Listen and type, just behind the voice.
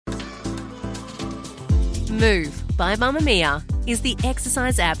Move by Mamma Mia is the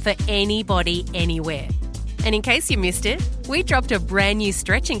exercise app for anybody, anywhere. And in case you missed it, we dropped a brand new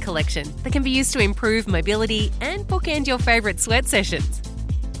stretching collection that can be used to improve mobility and bookend your favourite sweat sessions.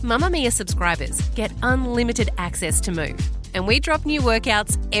 Mamma Mia subscribers get unlimited access to Move, and we drop new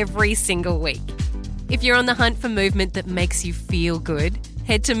workouts every single week. If you're on the hunt for movement that makes you feel good,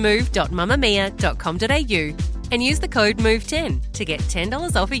 head to move.mamamia.com.au and use the code MOVE10 to get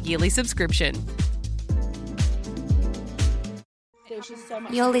 $10 off a yearly subscription.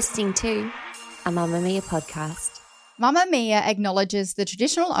 You're listening to a Mamma Mia podcast. Mamma Mia acknowledges the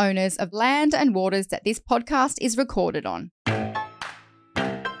traditional owners of land and waters that this podcast is recorded on.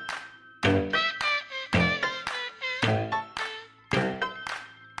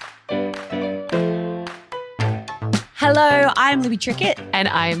 Hello, I'm Libby Trickett. And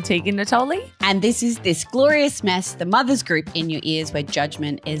I am Tegan Natoli. And this is This Glorious Mess, the mother's group in your ears where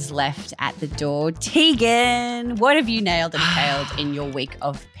judgment is left at the door. Tegan, what have you nailed and failed in your week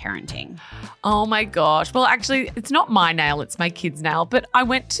of parenting? Oh my gosh. Well, actually, it's not my nail, it's my kid's nail. But I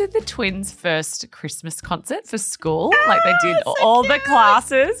went to the twins' first Christmas concert for school. Like they did all the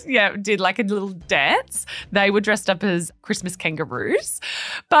classes. Yeah, did like a little dance. They were dressed up as Christmas kangaroos.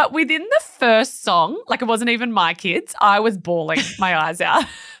 But within the first song, like it wasn't even my kids, I was bawling my eyes out.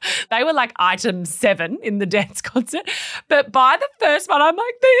 They were like item 7 in the dance concert. But by the first one, I'm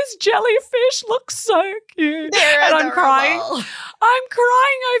like, these jellyfish look so cute. And I'm crying. I'm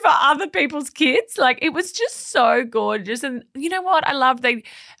crying over other people's kids. Like it was just so gorgeous. And you know what? I love they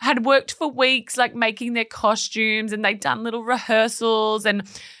had worked for weeks like making their costumes and they'd done little rehearsals and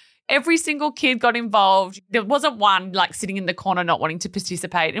every single kid got involved. There wasn't one like sitting in the corner not wanting to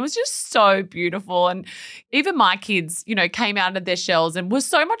participate. It was just so beautiful. And even my kids, you know, came out of their shells and were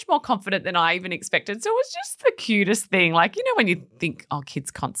so much more confident than I even expected. So it was just the cutest thing. Like, you know, when you think, oh,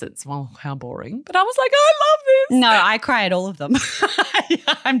 kids' concerts, well, how boring. But I was like, I love this. No, I cry at all of them.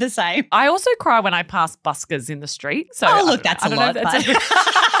 I'm the same. I also cry when I pass buskers in the street. So look, that's a lot.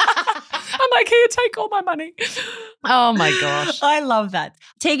 I'm like, here, take all my money. Oh, my gosh. I love that.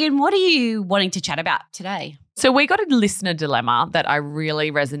 Tegan, what are you wanting to chat about today? So we got a listener dilemma that I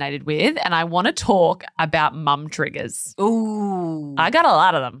really resonated with, and I want to talk about mum triggers. Ooh. I got a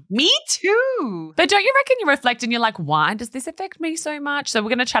lot of them. Me too. But don't you reckon you reflect and you're like, why does this affect me so much? So we're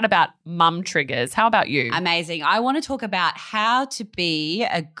going to chat about mum triggers. How about you? Amazing. I want to talk about how to be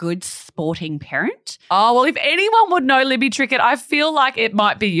a good sporting parent. Oh, well, if anyone would know Libby Trickett, I feel like it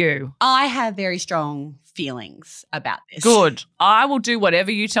might be you. I have very strong feelings about this. Good. I will do whatever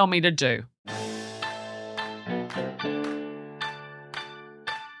you tell me to do.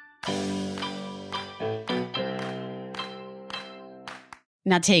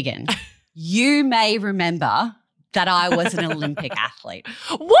 Now, Tegan, you may remember that I was an Olympic athlete.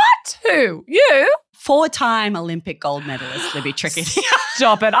 What? Who? You? 4-time Olympic gold medalist, Libby Trickett.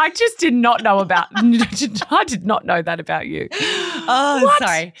 Stop it. I just did not know I did not know that about you. Oh, What?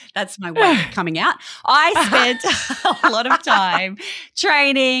 Sorry. That's my weight coming out. I spent a lot of time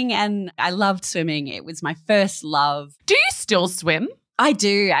training and I loved swimming. It was my first love. Do you still swim? I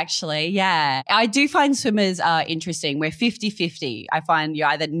do actually, yeah. I do find swimmers interesting. We're 50-50. I find you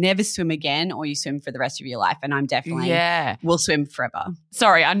either never swim again or you swim for the rest of your life, and I'm definitely will swim forever.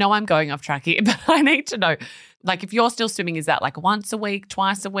 Sorry, I know I'm going off track here, but I need to know, like if you're still swimming, is that like once a week,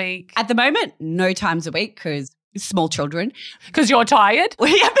 twice a week? At the moment, no times a week because small children. Because you're tired?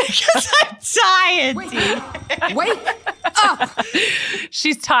 Well, yeah, because I'm tired. Wake up.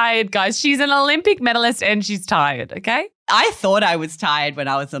 She's tired, guys. She's an Olympic medalist and she's tired, okay? I thought I was tired when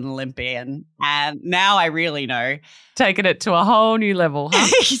I was an Olympian, and now I really know. Taking it to a whole new level,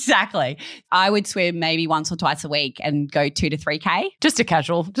 huh? Exactly. I would swim maybe once or twice a week and go 2 to 3K. Just a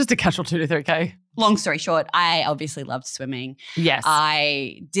casual 2 to 3K. Long story short, I obviously loved swimming. Yes.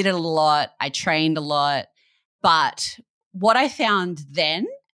 I did it a lot. I trained a lot. But what I found then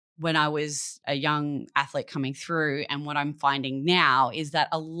when I was a young athlete coming through and what I'm finding now is that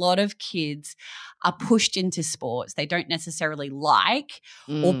a lot of kids are pushed into sports they don't necessarily like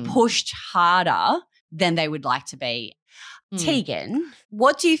or pushed harder than they would like to be. Tegan,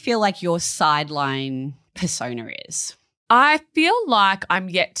 what do you feel like your sideline persona is? I feel like I'm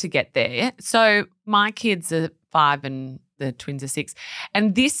yet to get there. So my kids are 5 and the twins are 6.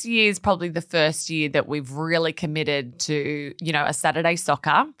 And this year is probably the first year that we've really committed to, you know, a Saturday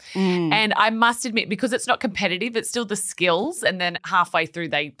soccer. And I must admit, because it's not competitive, it's still the skills. And then halfway through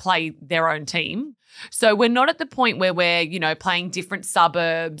they play their own team. So we're not at the point where we're, you know, playing different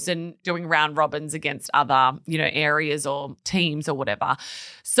suburbs and doing round robins against other, you know, areas or teams or whatever.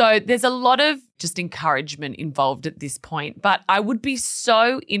 So there's a lot of just encouragement involved at this point. But I would be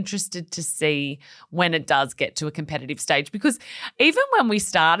so interested to see when it does get to a competitive stage, because even when we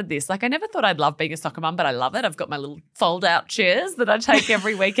started this, like I never thought I'd love being a soccer mum, but I love it. I've got my little fold-out chairs that I take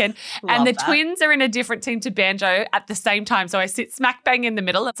every weekend. And the twins are in a different team to Banjo at the same time. So I sit smack bang in the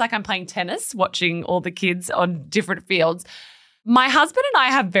middle. It's like I'm playing tennis, watching all the kids on different fields. My husband and I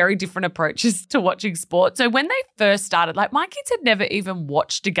have very different approaches to watching sport. So when they first started, like my kids had never even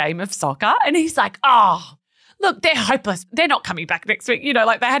watched a game of soccer. And he's like, oh, look, they're hopeless. They're not coming back next week. You know,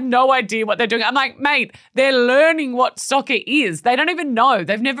 like they had no idea what they're doing. I'm like, mate, they're learning what soccer is. They don't even know.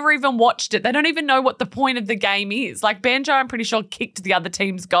 They've never even watched it. They don't even know what the point of the game is. Like Banjo, I'm pretty sure, kicked the other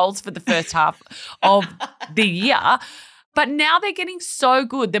team's goals for the first half of the year. But now they're getting so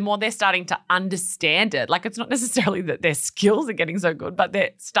good, the more they're starting to understand it. Like it's not necessarily that their skills are getting so good, but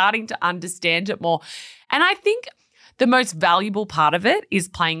they're starting to understand it more. And I think the most valuable part of it is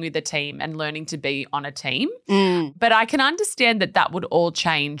playing with a team and learning to be on a team. But I can understand that that would all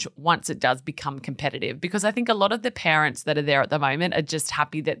change once it does become competitive, because I think a lot of the parents that are there at the moment are just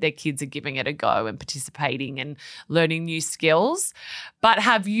happy that their kids are giving it a go and participating and learning new skills. But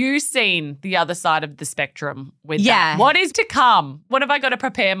have you seen the other side of the spectrum with that? What is to come? What have I got to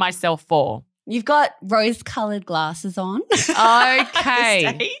prepare myself for? You've got rose-coloured glasses on. Okay.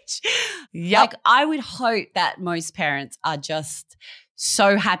 At the stage. Yep. Like I would hope that most parents are just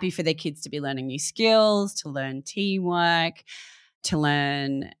so happy for their kids to be learning new skills, to learn teamwork, to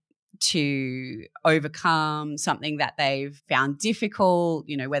learn to overcome something that they've found difficult,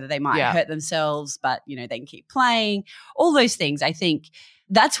 you know, whether they might hurt themselves, but, you know, they can keep playing. All those things, I think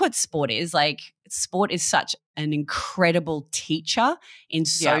that's what sport is. Like sport is such an incredible teacher in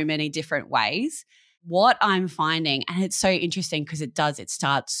so many different ways. What I'm finding, and it's so interesting because it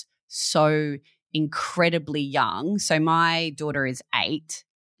starts so incredibly young. So my daughter is 8.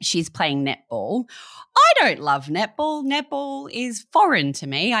 She's playing netball. I don't love netball. Netball is foreign to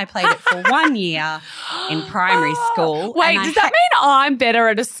me. I played it for 1 year in primary school. Wait, does that mean I'm better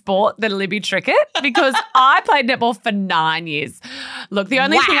at a sport than Libby Trickett? Because I played netball for 9 years. Look, the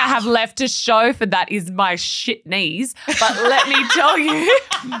only thing I have left to show for that is my shit knees. But let me tell you,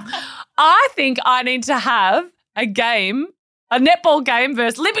 I think I need to have a game, a netball game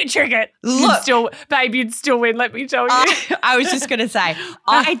versus Libby Trickett. You'd still win, let me tell you. I was just going to say,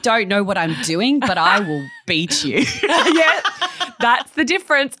 I don't know what I'm doing, but I will beat you. Yeah, that's the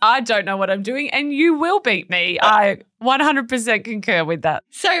difference. I don't know what I'm doing and you will beat me. I 100% concur with that.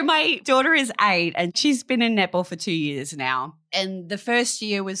 So my daughter is 8 and she's been in netball for 2 years now. And the first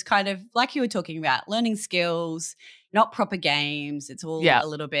year was kind of like you were talking about, learning skills, not proper games. It's all a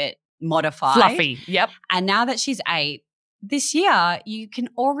little bit modified. Fluffy, yep. And now that she's 8, this year you can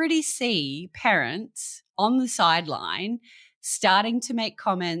already see parents on the sideline starting to make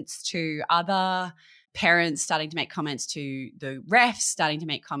comments to other parents, starting to make comments to the refs, starting to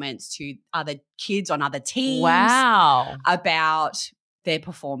make comments to other kids on other teams. Wow. About their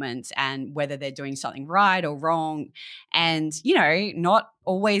performance and whether they're doing something right or wrong. And, you know, not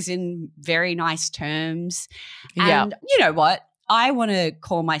always in very nice terms. And you know what? I want to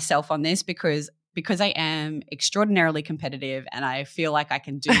call myself on this because I am extraordinarily competitive and I feel like I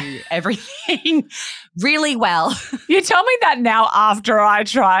can do everything really well. You tell me that now after I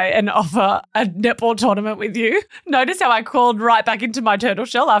try and offer a netball tournament with you. Notice how I crawled right back into my turtle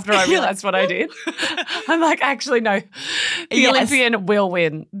shell after I realised what I did. I'm like, actually, no, the Olympian will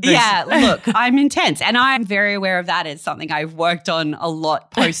win this. Yeah, look, I'm intense and I'm very aware of that. It's something I've worked on a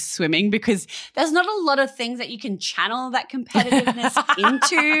lot post-swimming because there's not a lot of things that you can channel that competitiveness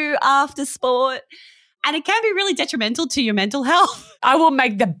into after sport. And it can be really detrimental to your mental health. I will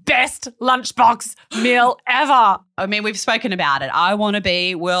make the best lunchbox meal ever. I mean, we've spoken about it. I want to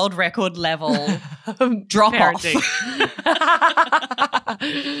be world record level drop off.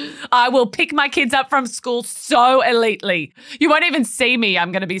 I will pick my kids up from school so elitely. You won't even see me.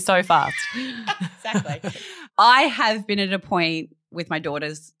 I'm going to be so fast. Exactly. I have been at a point with my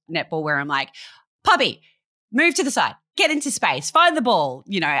daughter's netball where I'm like, puppy, move to the side. Get into space, find the ball.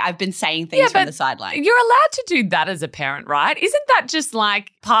 You know, I've been saying things from the sideline. You're allowed to do that as a parent, right? Isn't that just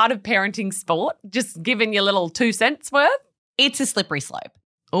like part of parenting sport? Just giving your little 2 cents worth? It's a slippery slope.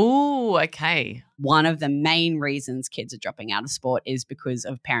 Oh, okay. One of the main reasons kids are dropping out of sport is because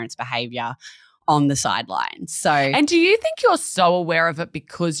of parents' behaviour on the sideline. So, and do you think you're so aware of it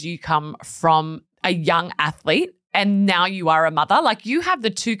because you come from a young athlete? And now you are a mother, like you have the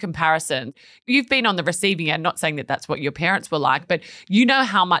two comparisons. You've been on the receiving end, not saying that that's what your parents were like, but you know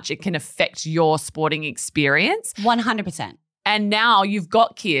how much it can affect your sporting experience. 100%. And now you've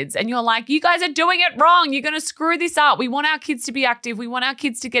got kids and you're like, you guys are doing it wrong. You're going to screw this up. We want our kids to be active. We want our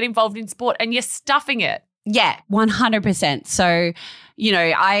kids to get involved in sport, and you're stuffing it. Yeah, 100%. So,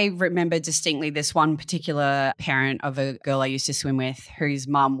 I remember distinctly this one particular parent of a girl I used to swim with whose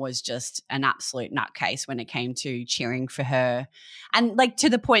mum was just an absolute nutcase when it came to cheering for her. And to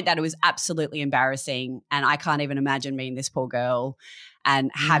the point that it was absolutely embarrassing. And I can't even imagine being this poor girl and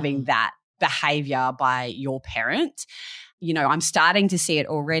having that behavior by your parent. I'm starting to see it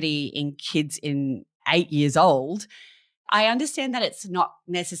already in kids in 8 years old. I understand that it's not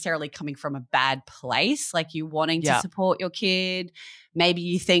necessarily coming from a bad place, like you wanting to support your kid. Maybe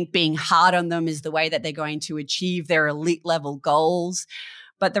you think being hard on them is the way that they're going to achieve their elite level goals.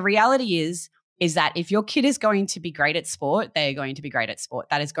 But the reality is that if your kid is going to be great at sport, they are going to be great at sport.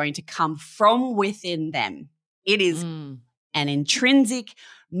 That is going to come from within them. It is an intrinsic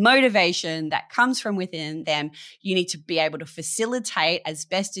motivation that comes from within them. You need to be able to facilitate as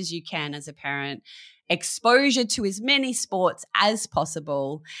best as you can as a parent exposure to as many sports as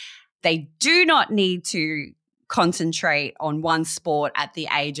possible. They do not need to concentrate on one sport at the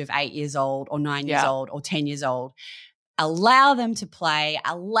age of 8 years old or 9 years old or 10 years old. Allow them to play,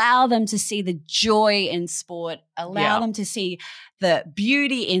 allow them to see the joy in sport, allow them to see the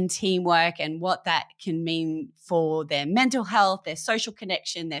beauty in teamwork and what that can mean for their mental health, their social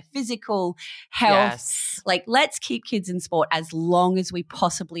connection, their physical health. Yes. Let's keep kids in sport as long as we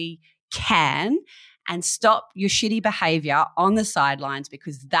possibly can and stop your shitty behavior on the sidelines,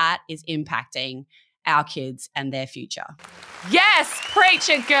 because that is impacting our kids and their future. Yes, preach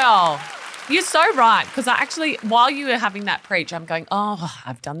it, girl. You're so right, because I actually, while you were having that preach, I'm going, oh,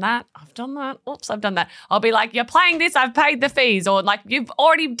 I've done that. Oops, I've done that. I'll be like, you're playing this, I've paid the fees, or you've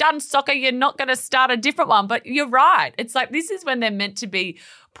already done soccer, you're not going to start a different one. But you're right. It's this is when they're meant to be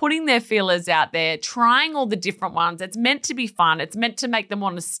putting their feelers out there, trying all the different ones. It's meant to be fun. It's meant to make them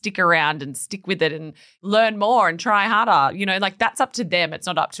want to stick around and stick with it and learn more and try harder. That's up to them. It's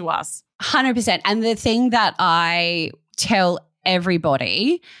not up to us. 100%. And the thing that I tell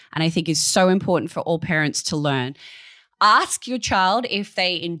everybody, and I think is so important for all parents to learn, ask your child if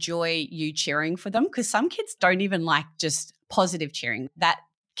they enjoy you cheering for them, because some kids don't even like just positive cheering. That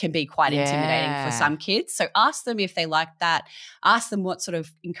can be quite intimidating for some kids. So ask them if they like that. Ask them what sort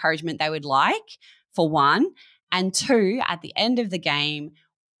of encouragement they would like, for one. And two, at the end of the game,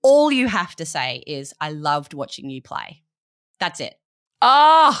 all you have to say is, I loved watching you play. That's it.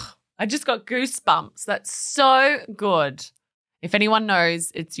 Oh, I just got goosebumps. That's so good. If anyone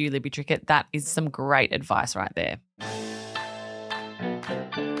knows, it's you, Libby Trickett. That is some great advice right there.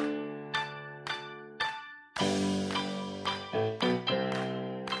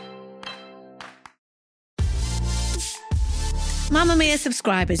 Mamamia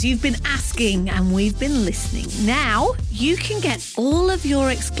subscribers, you've been asking and we've been listening. Now you can get all of your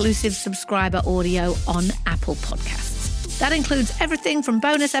exclusive subscriber audio on Apple Podcasts. That includes everything from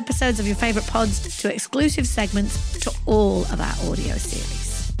bonus episodes of your favourite pods to exclusive segments to all of our audio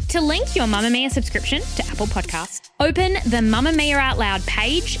series. To link your Mamamia subscription to Apple Podcasts, open the Mamamia Out Loud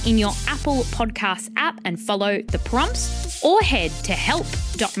page in your Apple Podcasts app and follow the prompts, or head to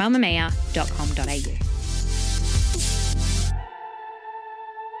help.mamamia.com.au.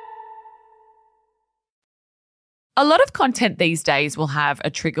 A lot of content these days will have a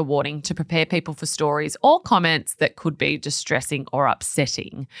trigger warning to prepare people for stories or comments that could be distressing or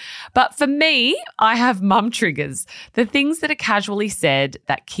upsetting. But for me, I have mum triggers, the things that are casually said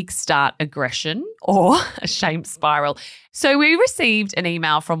that kickstart aggression or a shame spiral. So we received an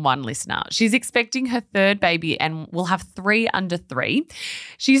email from one listener. She's expecting her third baby and will have 3 under 3.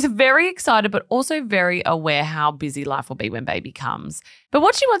 She's very excited but also very aware how busy life will be when baby comes. But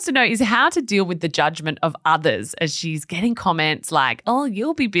what she wants to know is how to deal with the judgment of others as she's getting comments like, oh,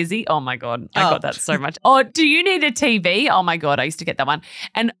 you'll be busy. Oh, my God. I got that so much. Oh, do you need a TV? Oh, my God. I used to get that one.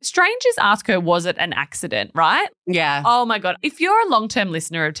 And strangers ask her, was it an accident, right? Yeah. Oh, my God. If you're a long-term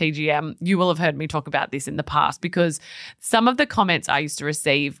listener of TGM, you will have heard me talk about this in the past, because some of the comments I used to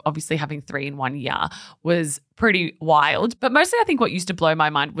receive, obviously having 3 in 1 year, was pretty wild. But mostly I think what used to blow my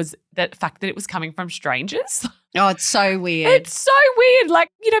mind was the fact that it was coming from strangers. Oh, it's so weird. It's so weird. Like,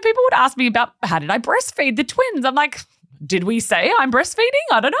 people would ask me about how did I breastfeed the twins? I'm like, did we say I'm breastfeeding?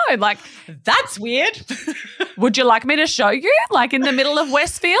 I don't know. Like, that's weird. Would you like me to show you? Like in the middle of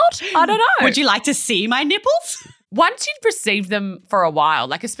Westfield? I don't know. Would you like to see my nipples? once you've received them for a while,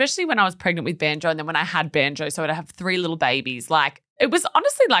 like especially when I was pregnant with Banjo and then when I had Banjo, so I'd have 3 little babies, like it was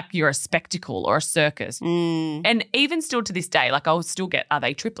honestly like you're a spectacle or a circus. And even still to this day, like I'll still get, are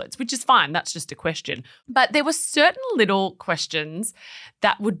they triplets? Which is fine. That's just a question. But there were certain little questions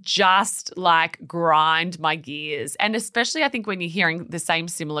that would just like grind my gears. And especially I think when you're hearing the same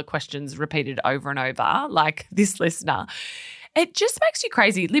similar questions repeated over and over, like this listener, it just makes you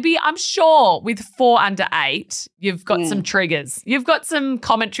crazy. Libby, I'm sure with 4 under 8, you've got some triggers. You've got some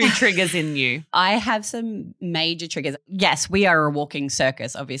commentary triggers in you. I have some major triggers. Yes, we are a walking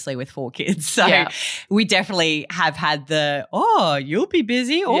circus, obviously, with 4 kids. So we definitely have had the, you'll be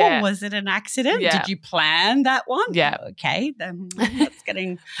busy. Or was it an accident? Did you plan that one? Yeah. Okay, then that's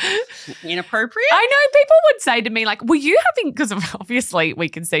getting inappropriate. I know people would say to me like, were you having, because obviously we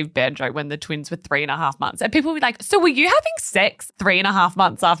conceived Banjo when the twins were 3.5 months. And people would be like, so were you having sex 3.5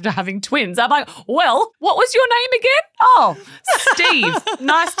 months after having twins? I'm like, well, what was your name again? Oh, Steve.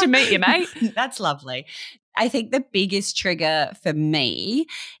 Nice to meet you, mate. That's lovely. I think the biggest trigger for me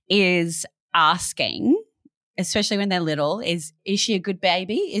is asking, especially when they're little, is she a good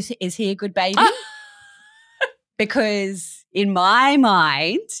baby? Is he a good baby? Because in my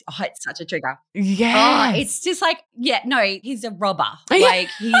mind, it's such a trigger. Yeah. It's just like, he's a robber. Like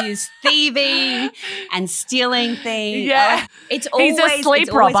he is thieving and stealing things. Yeah. It's always, he's a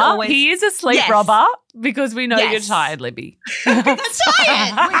sleep robber. He is a sleep robber because we know you're tired, Libby. That's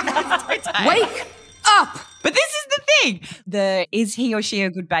tired. Wake up. But this is the thing. Is he or she a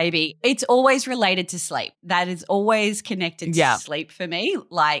good baby? It's always related to sleep. That is always connected to sleep for me.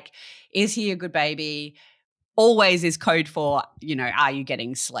 Like, is he a good baby? Always is code for, are you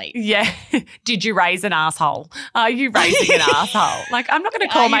getting sleep? Yeah. Did you raise an asshole? Are you raising an asshole? Like, I'm not going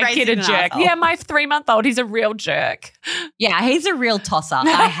to call my kid a jerk. Asshole? Yeah, my 3-month-old, he's a real jerk. Yeah, he's a real tosser.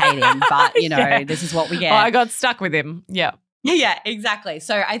 I hate him, but, this is what we get. Oh, I got stuck with him. Yeah. Yeah, exactly.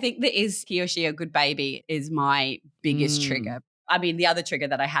 So I think that is he or she a good baby is my biggest trigger. I mean, the other trigger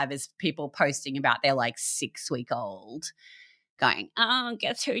that I have is people posting about their 6-week-old going,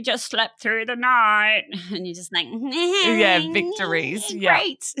 guess who just slept through the night? And you're just like, victories.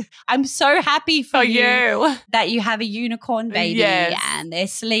 Great. I'm so happy for you that you have a unicorn baby and they're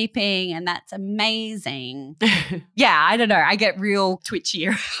sleeping and that's amazing. I don't know. I get real twitchy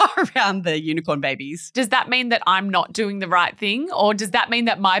around the unicorn babies. Does that mean that I'm not doing the right thing or does that mean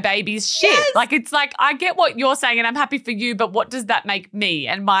that my baby's shit? Yes. Like, it's like, I get what you're saying and I'm happy for you, but what does that make me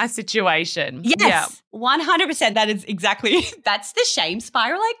and my situation? Yes. Yeah. 100%. That is exactly, that's the shame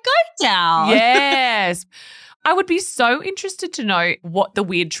spiral I go down. Yes. I would be so interested to know what the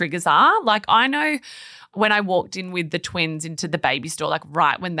weird triggers are. Like, I know when I walked in with the twins into the baby store, like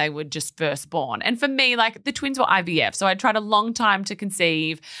right when they were just first born. And for me, like the twins were IVF. So I tried a long time to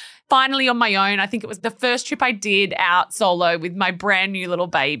conceive. Finally on my own, I think it was the first trip I did out solo with my brand new little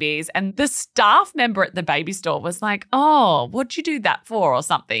babies. And the staff member at the baby store was like, oh, what'd you do that for or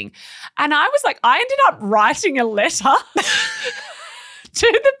something? And I was like, I ended up writing a letter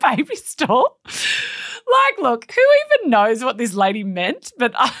to the baby store. Like, look, who even knows what this lady meant?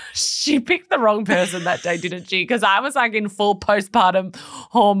 But she picked the wrong person that day, didn't she? Because I was like in full postpartum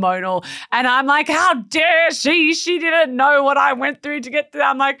hormonal. And I'm like, how dare she? She didn't know what I went through to get there.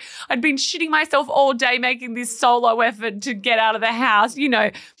 I'm like, I'd been shitting myself all day making this solo effort to get out of the house. You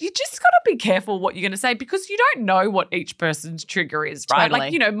just got to be careful what you're going to say because you don't know what each person's trigger is, right?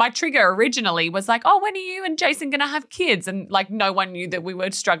 Totally. Like, my trigger originally was like, oh, when are you and Jason going to have kids? And like no one knew that we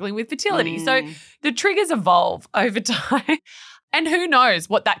were struggling with fertility. So the triggers evolve over time. And who knows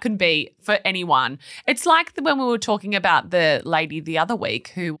what that could be for anyone. It's like when we were talking about the lady the other week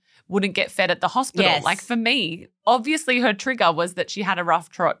who wouldn't get fed at the hospital. Yes. Like for me, obviously her trigger was that she had a rough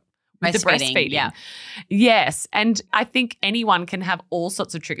trot with the breastfeeding. Yeah. Yes. And I think anyone can have all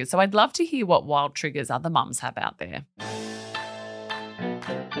sorts of triggers. So I'd love to hear what wild triggers other mums have out there.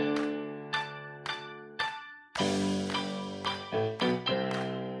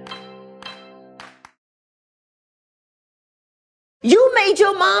 You made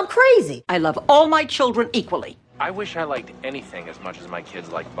your mom crazy. I love all my children equally. I wish I liked anything as much as my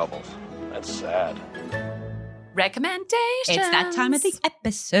kids like bubbles. That's sad. Recommendations. It's that time of the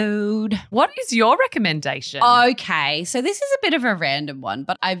episode. What is your recommendation? Okay, so this is a bit of a random one,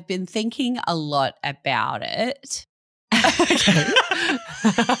 but I've been thinking a lot about it. Okay.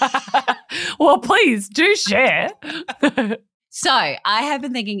 Well, please do share. So I have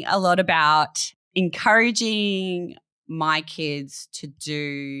been thinking a lot about encouraging my kids to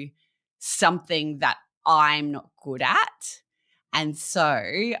do something that I'm not good at. And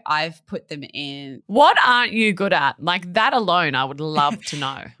so I've put them in. What aren't you good at? Like that alone, I would love to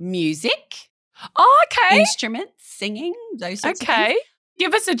know. Music. Oh, okay. instruments, singing, those sorts of things. Okay.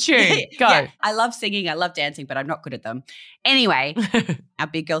 Give us a tune. Go. Yeah, I love singing. I love dancing, but I'm not good at them. Anyway, our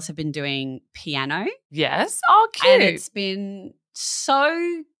big girls have been doing piano. Yes. Oh, cute. And it's been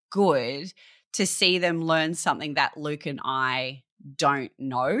so good to see them learn something that Luke and I don't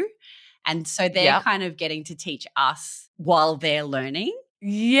know. And so they're kind of getting to teach us while they're learning.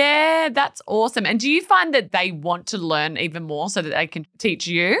 Yeah, that's awesome. And do you find that they want to learn even more so that they can teach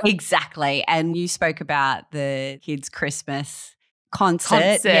you? Exactly. And you spoke about the kids' Christmas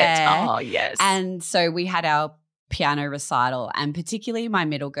concert. Yeah. Oh, yes. And so we had our piano recital, and particularly my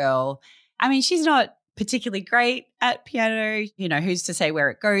middle girl, I mean, she's not particularly great at piano. You know, who's to say where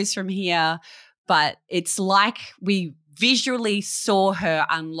it goes from here? But it's like we visually saw her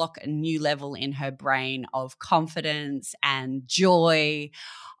unlock a new level in her brain of confidence and joy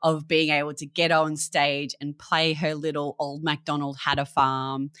of being able to get on stage and play her little Old MacDonald Had a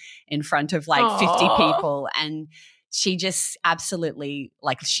Farm in front of like 50 people. And she just absolutely,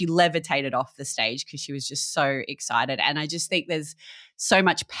 like, she levitated off the stage because she was just so excited. And I just think there's so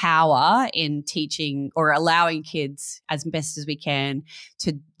much power in teaching or allowing kids as best as we can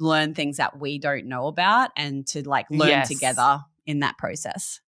to learn things that we don't know about and to like learn together in that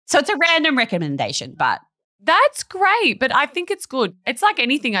process. So it's a random recommendation, but that's great, but I think it's good. It's like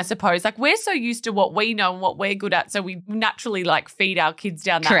anything, I suppose. Like we're so used to what we know and what we're good at, so we naturally like feed our kids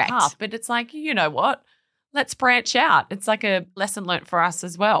down that path. But it's like, you know what? Let's branch out. It's like a lesson learnt for us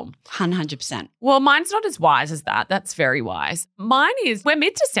as well. 100%. Well, mine's not as wise as that. That's very wise. Mine is we're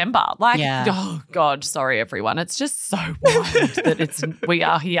mid-December. Like, oh God, sorry everyone. It's just so wild that we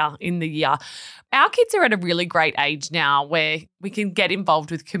are here in the year. Our kids are at a really great age now where we can get involved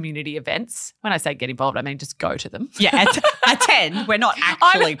with community events. When I say get involved, I mean just go to them. Yeah, attend. We're not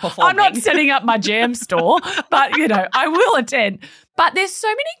actually performing. I'm not setting up my jam store, but, you know, I will attend. But there's so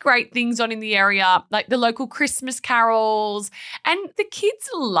many great things on in the area, like the local Christmas carols, and the kids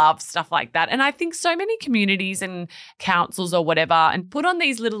love stuff like that. And I think so many communities and councils or whatever and put on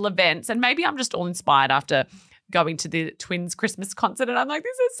these little events, and maybe I'm just all inspired after going to the twins' Christmas concert and I'm like,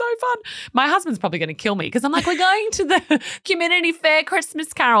 this is so fun. My husband's probably going to kill me because I'm like, we're going to the community fair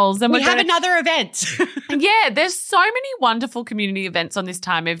Christmas carols. And we have another event. Yeah, there's so many wonderful community events on this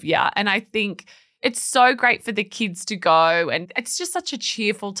time of year. And I think it's so great for the kids to go, and it's just such a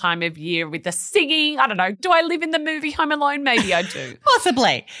cheerful time of year with the singing. I don't know. Do I live in the movie Home Alone? Maybe I do.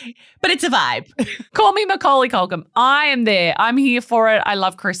 Possibly. But it's a vibe. Call me Macaulay Culkin. I am there. I'm here for it. I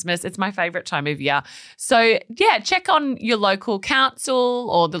love Christmas. It's my favourite time of year. So, yeah, check on your local council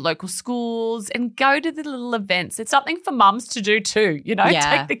or the local schools and go to the little events. It's something for mums to do too, you know.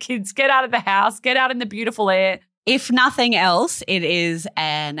 Take the kids, get out of the house, get out in the beautiful air. If nothing else, it is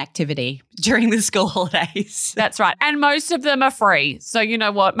an activity during the school holidays. That's right. And most of them are free. So you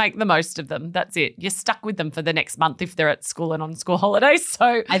know what? Make the most of them. That's it. You're stuck with them for the next month if they're at school and on school holidays.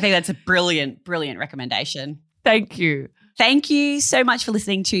 So I think that's a brilliant, brilliant recommendation. Thank you. Thank you so much for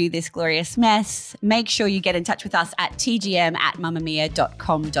listening to This Glorious Mess. Make sure you get in touch with us at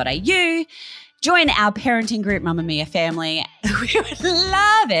tgm@mamamia.com.au. Join our parenting group, Mamma Mia Family. We would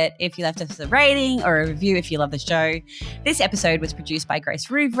love it if you left us a rating or a review if you love the show. This episode was produced by Grace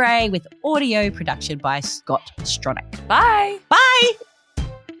Rouvray with audio production by Scott Stronach. Bye. Bye.